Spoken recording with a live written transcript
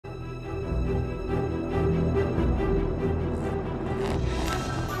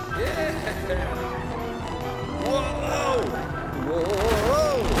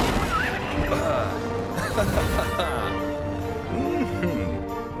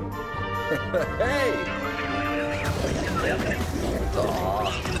Hey!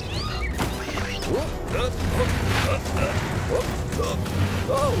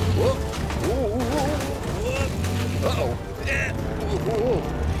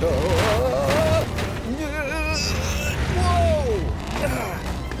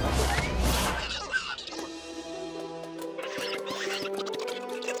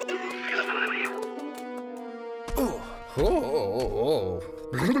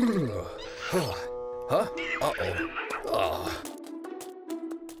 Huh? Uh-oh.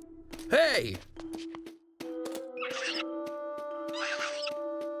 Hey!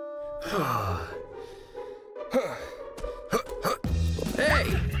 Hey!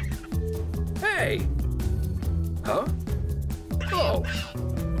 Hey! Huh? Oh!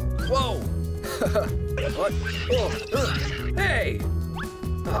 Whoa! What? Oh. Hey!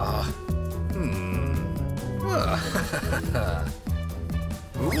 Huh? Oh!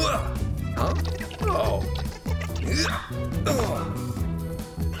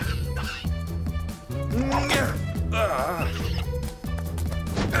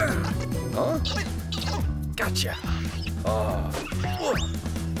 Huh? Gotcha!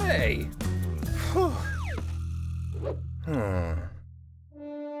 Hey!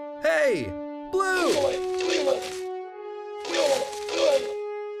 Hey! Blue!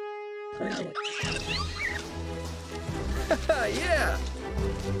 Yeah!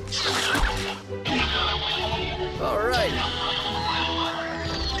 All right!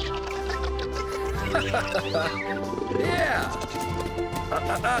 Yeah!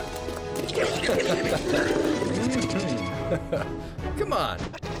 Come on!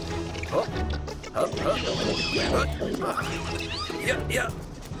 Yeah!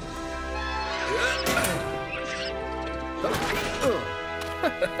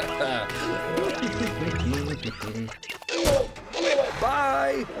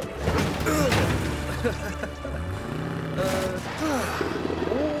 Bye!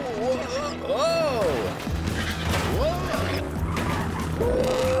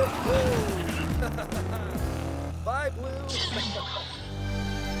 Bye, Blue!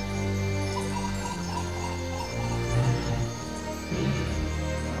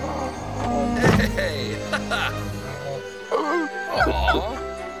 Hey! Aww.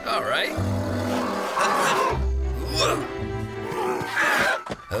 All right.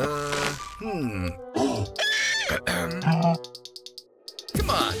 Come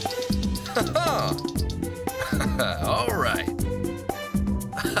on. All right.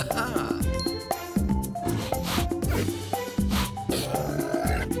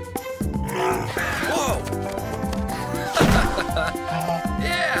 Whoa.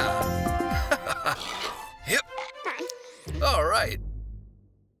 Yeah. Yep. All right.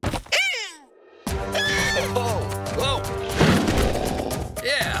 Oh, whoa.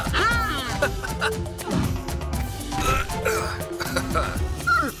 Yeah.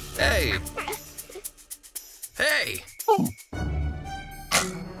 Hey. Hey.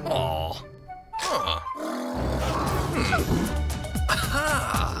 Aw. Huh.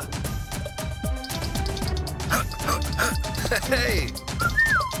 Aha. Hey.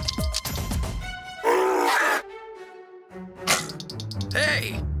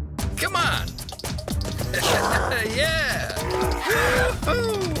 Hey. Come on. Yeah.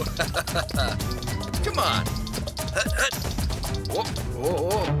 Woo-hoo. Come on. Whoa. Whoa.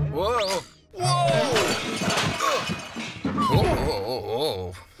 Whoa. Whoa.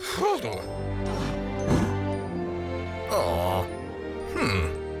 Oh.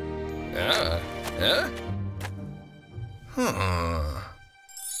 Yeah. Hey.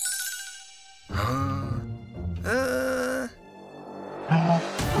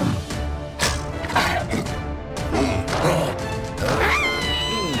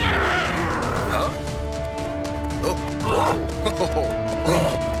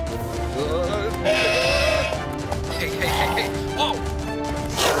 Whoa.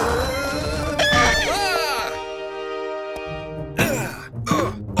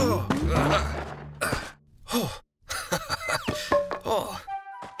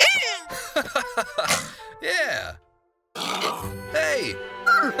 Yeah. Hey.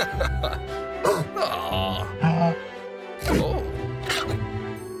 Aw. Oh.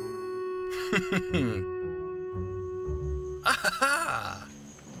 Aha.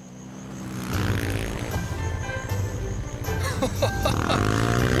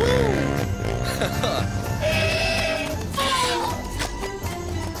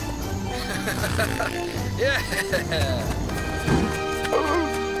 Yeah. Yeah.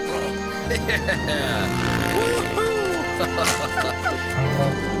 Woohoo.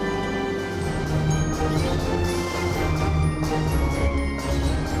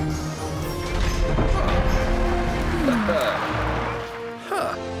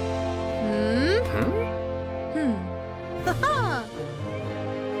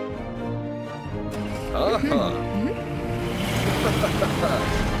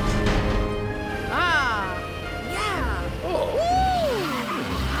 Ah, yeah.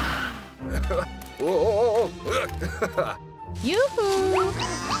 Whoa. Yoo-hoo.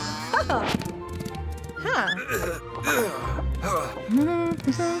 Huh. Oh.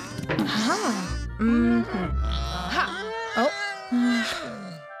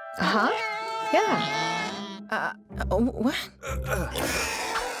 Yeah. What?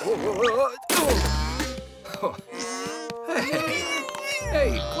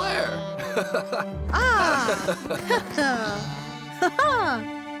 Hey, Claire.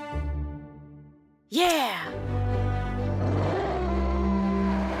 Yeah.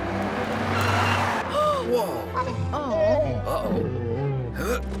 Whoa. Oh.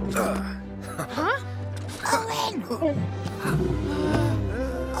 Huh? Owen! Owen!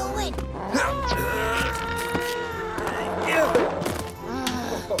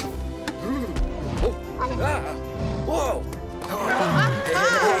 Whoa.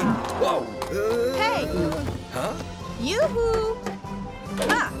 Whoa. Hey. Huh? Yoo-hoo.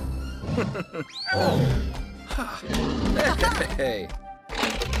 Ah. Hey.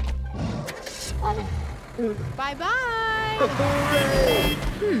 Bye-bye.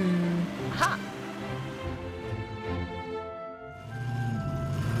 Ha.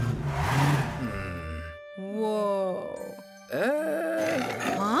 Whoa.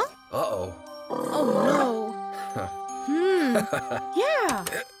 Huh? Uh-oh. Oh, no. Yeah.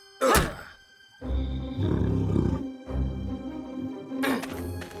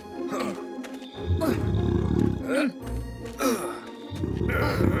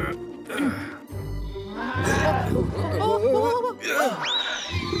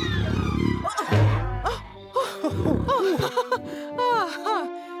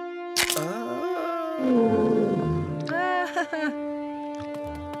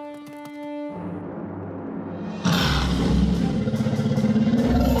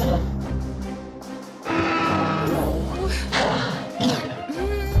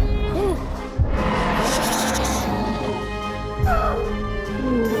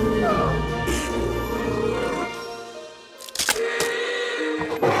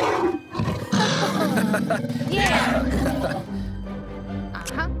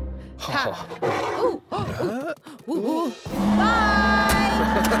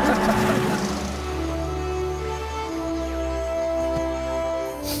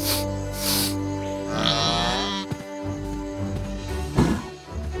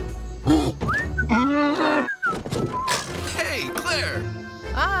 Hey, Claire.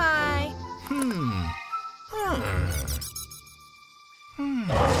 Bye.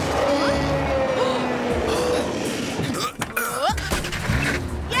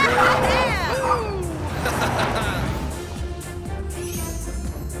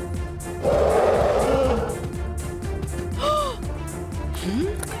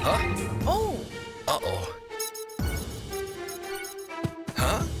 Huh? Oh. Uh-oh.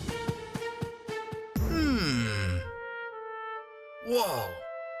 Huh? Whoa.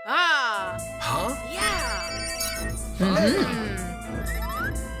 Ah. Huh? Yeah.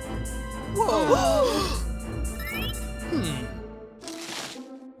 Whoa.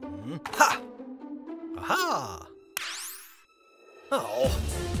 Ha! Aha! Oh.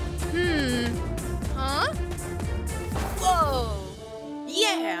 Huh? Whoa.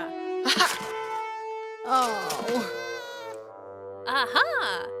 Yeah. Oh. Aha!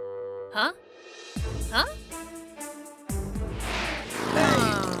 Huh? Huh?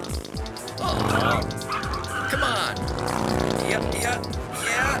 Come on. Yep. Yeah.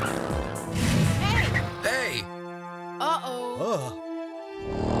 Hey. Uh-oh. Huh?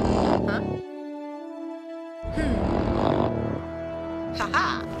 Ha-ha.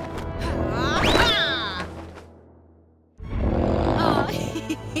 Ha-ha.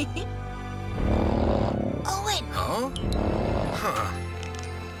 Owen! Huh? Huh.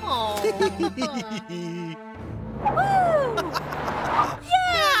 Oh.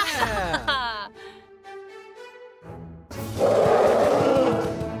 Yeah.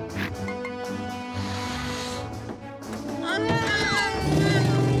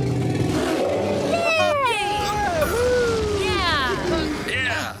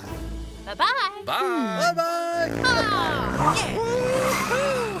 Yeah. Bye-bye. Bye. Bye.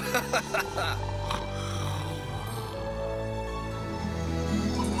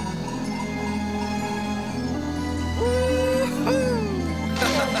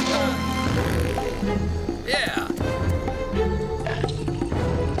 Yeah.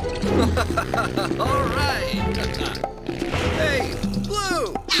 All right. Hey, Blue.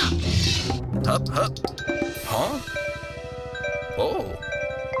 Hup. Huh? Oh.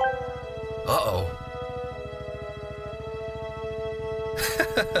 Uh-oh.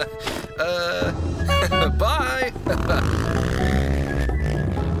 Bye.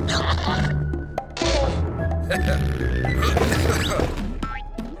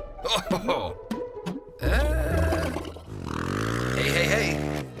 Oh. Hey. Hey.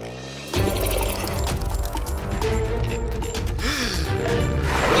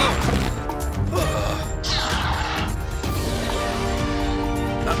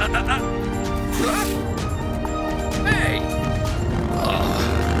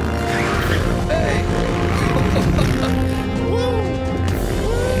 Hey.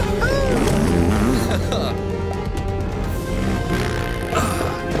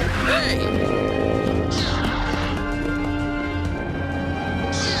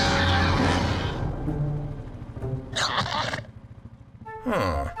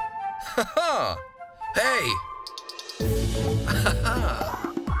 Hey!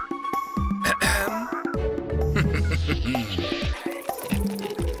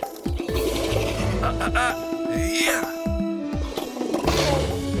 Yeah!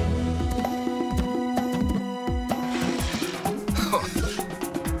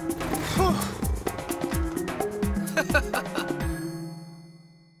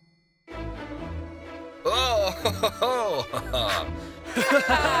 Oh!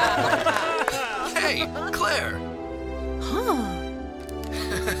 Hey, Claire! Huh.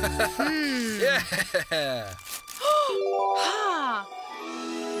 Yeah! Ha.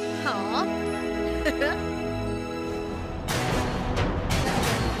 Huh? Huh?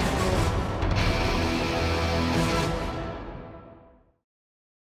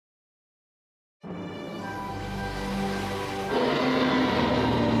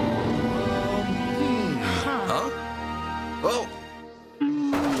 Oh!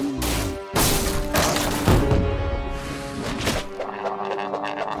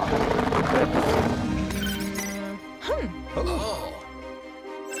 Oh!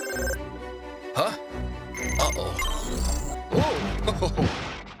 Huh? Uh-oh. Oh!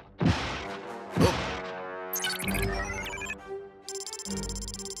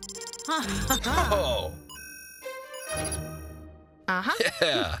 Oh! Uh-huh.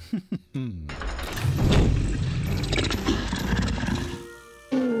 Yeah!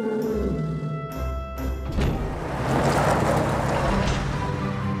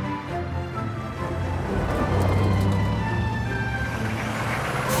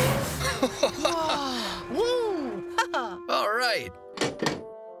 Woo! All right.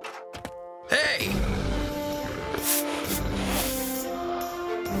 Hey!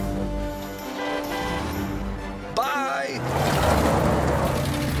 Bye!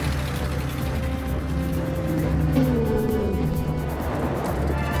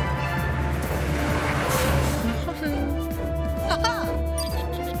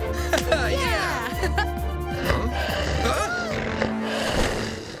 Yeah!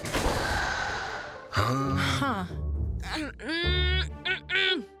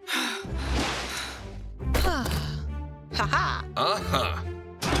 Huh. Ha-ha. Uh-huh.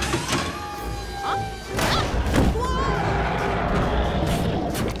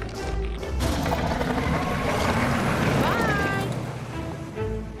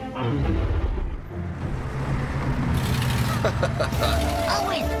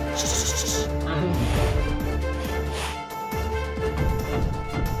 Owen! Shh.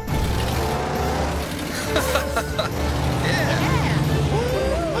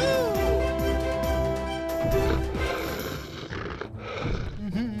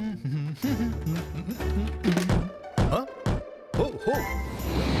 Huh? Oh, oh.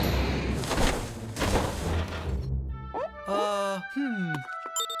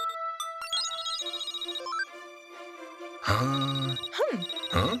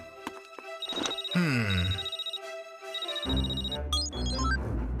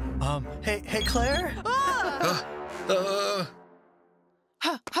 Huh? Hey, Claire? Oh.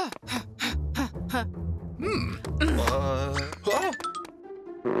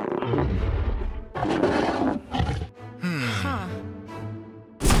 Huh.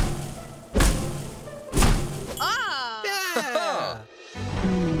 Ah! Yeah.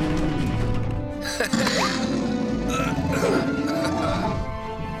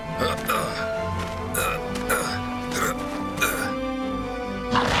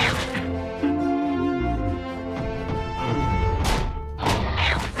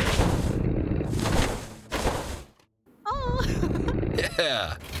 Oh! Yeah.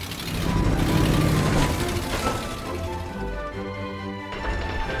 Yeah!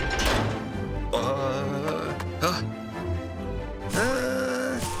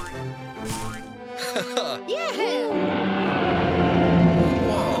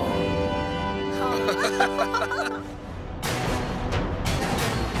 Whoa.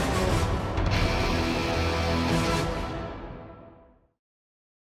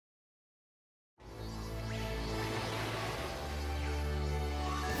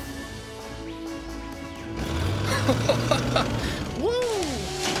 Woo!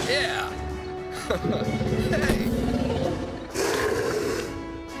 Yeah! Hey!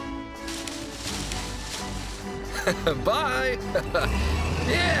 Bye!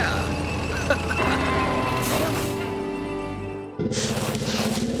 Yeah!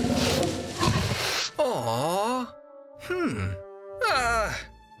 Aww!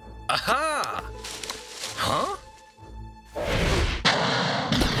 Aha! Huh?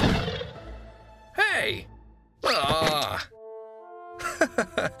 Hey! Ah!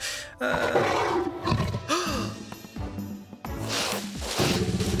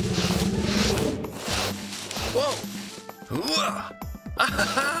 Whoa! Hooah!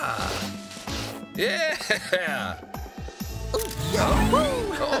 Ah! Yeah!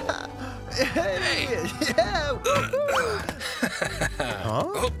 Oh. Hey! Yeah!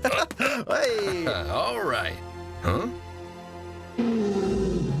 Huh? Hey! All right. Huh?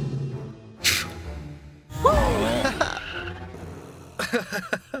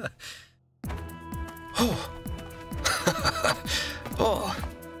 Oh. Oh.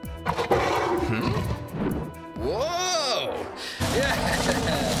 Whoa! Yeah!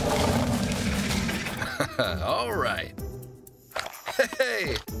 All right.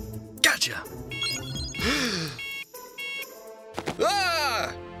 Hey! Gotcha!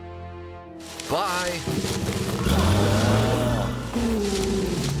 Ah! Bye!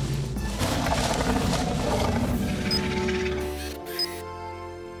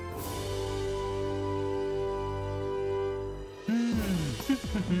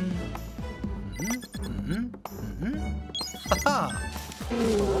 Owen!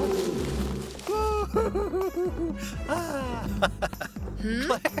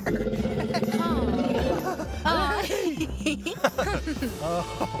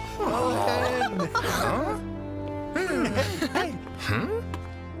 Huh? Hey!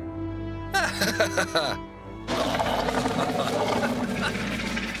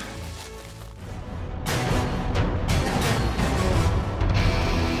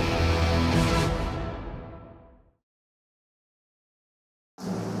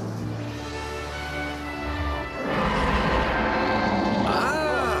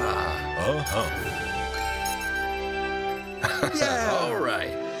 Yeah! All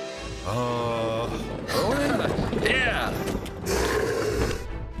right. Owen? Yeah!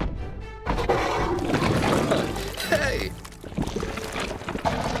 Hey!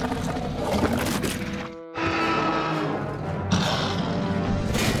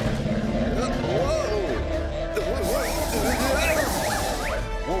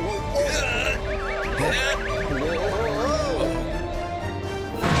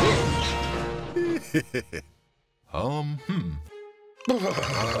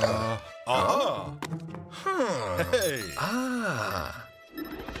 Hey! Ah!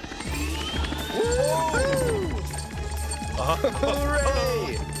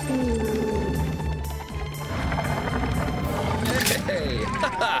 Hooray! Hey!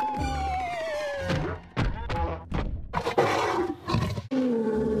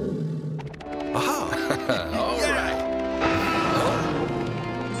 All right.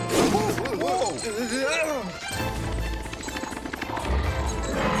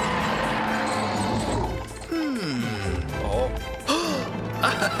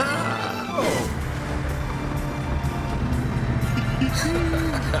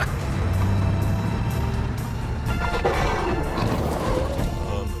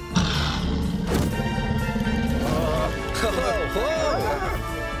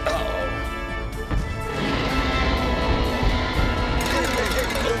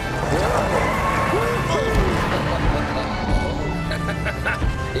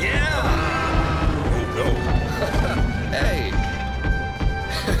 Hey!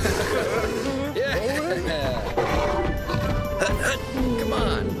 Yeah! Come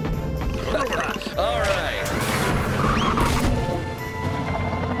on! All right!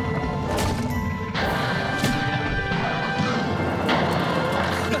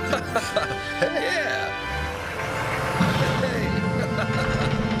 Yeah! Hey!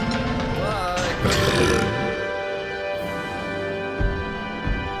 Bye!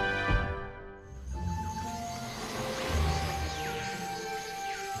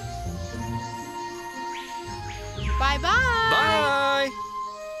 Bye-bye. Bye!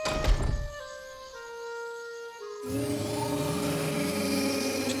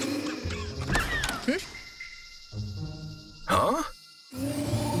 Huh?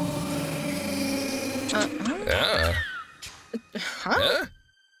 Huh?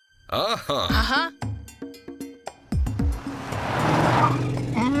 Uh-huh. Uh-huh.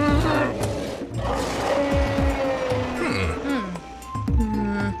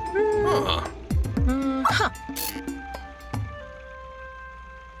 Huh. Huh.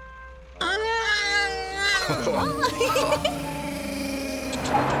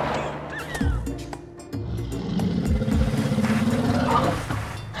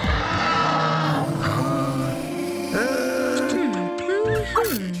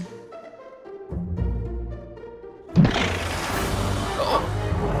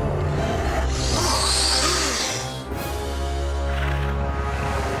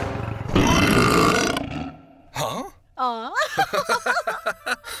 Huh? Aw.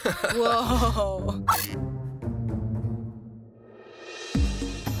 Whoa.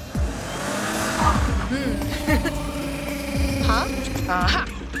 Huh? Aha.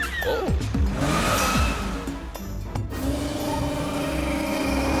 Oh.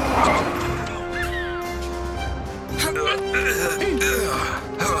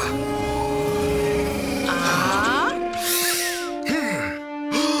 Ah.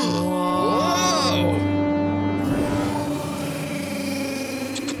 Whoa.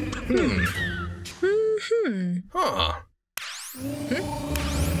 Huh.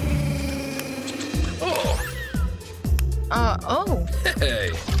 Oh. Oh.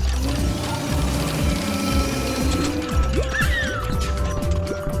 Hey.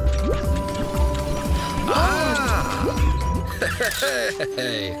 Ah.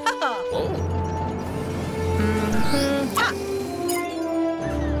 Hey. Oh. Ah.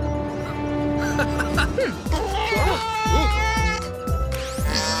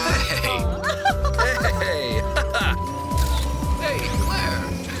 Hey. Hey, Claire.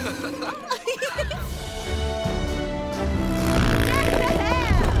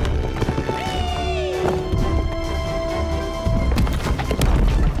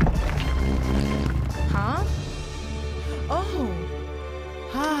 Huh? Oh.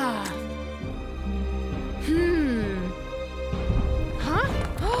 Ah.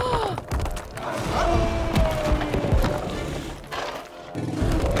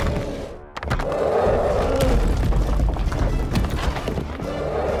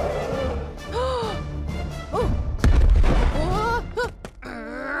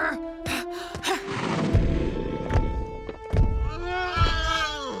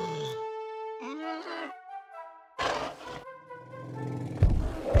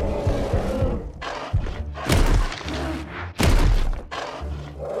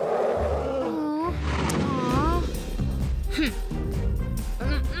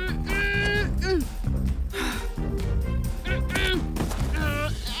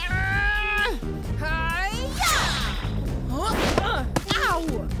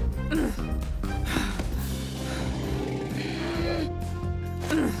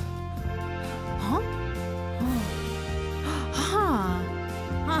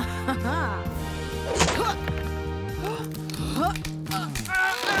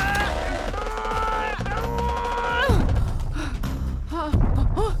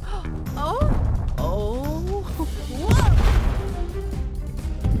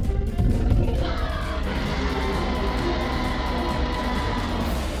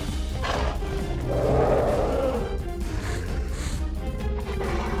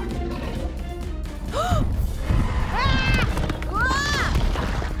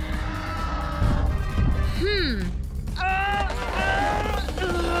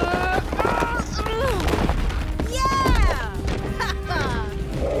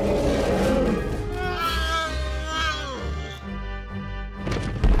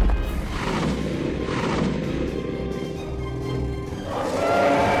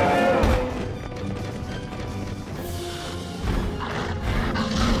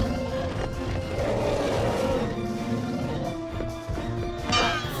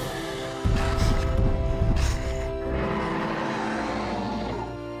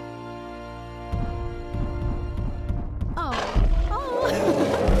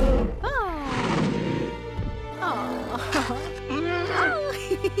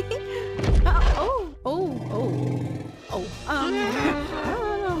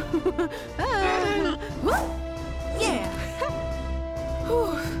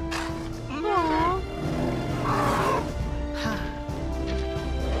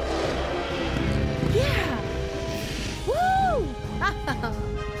 Huh?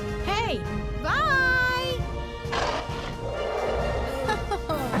 Hey, bye!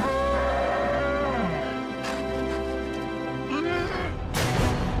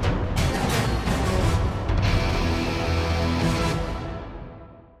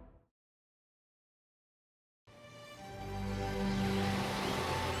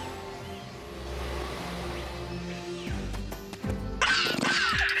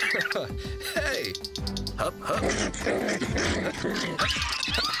 Hey. Hup, hup.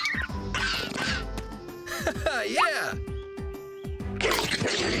 Yeah.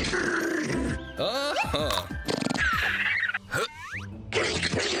 Uh-huh. Huh.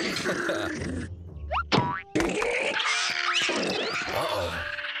 Uh-oh.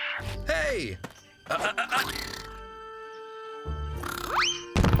 Hey!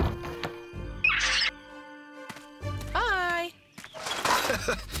 Bye.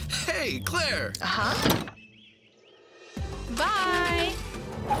 Hey, Claire! Uh-huh. Bye.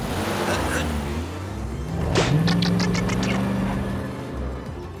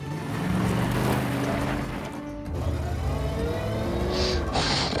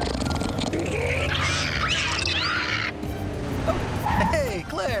 Hey,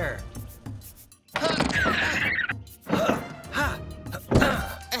 Claire.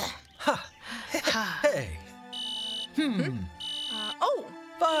 Hey. Oh,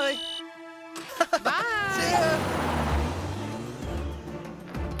 Bye. bye. See ya.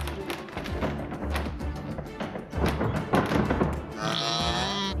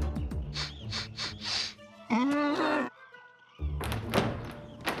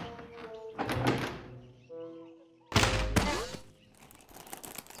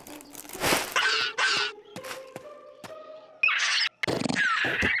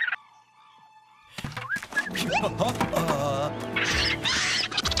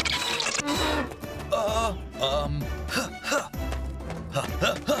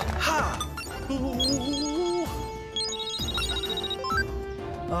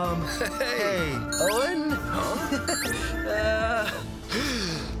 Hey, Owen?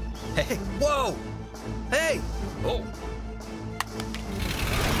 Hey, whoa! Hey! Oh,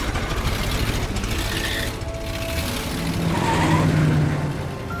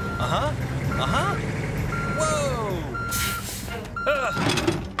 Uh-huh. Uh-huh. Whoa!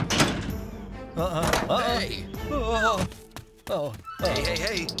 hey! Oh. Oh. Hey, hey,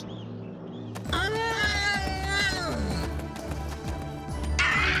 hey!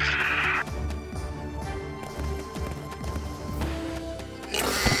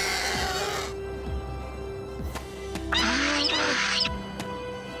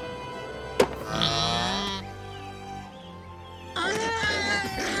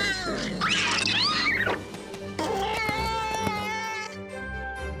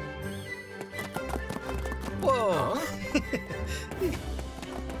 Whoa!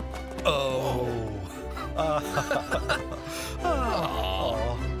 Oh.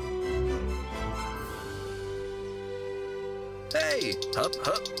 Oh. Hey! Hup,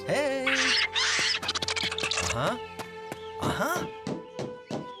 hup! Hey. Uh-huh. Uh-huh.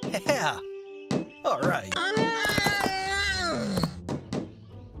 Yeah. All right.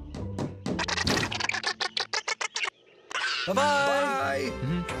 Bye-bye. Bye!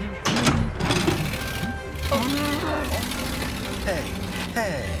 Hey.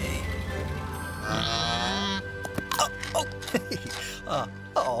 Hey. Oh.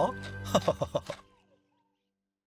 Oh. Oh.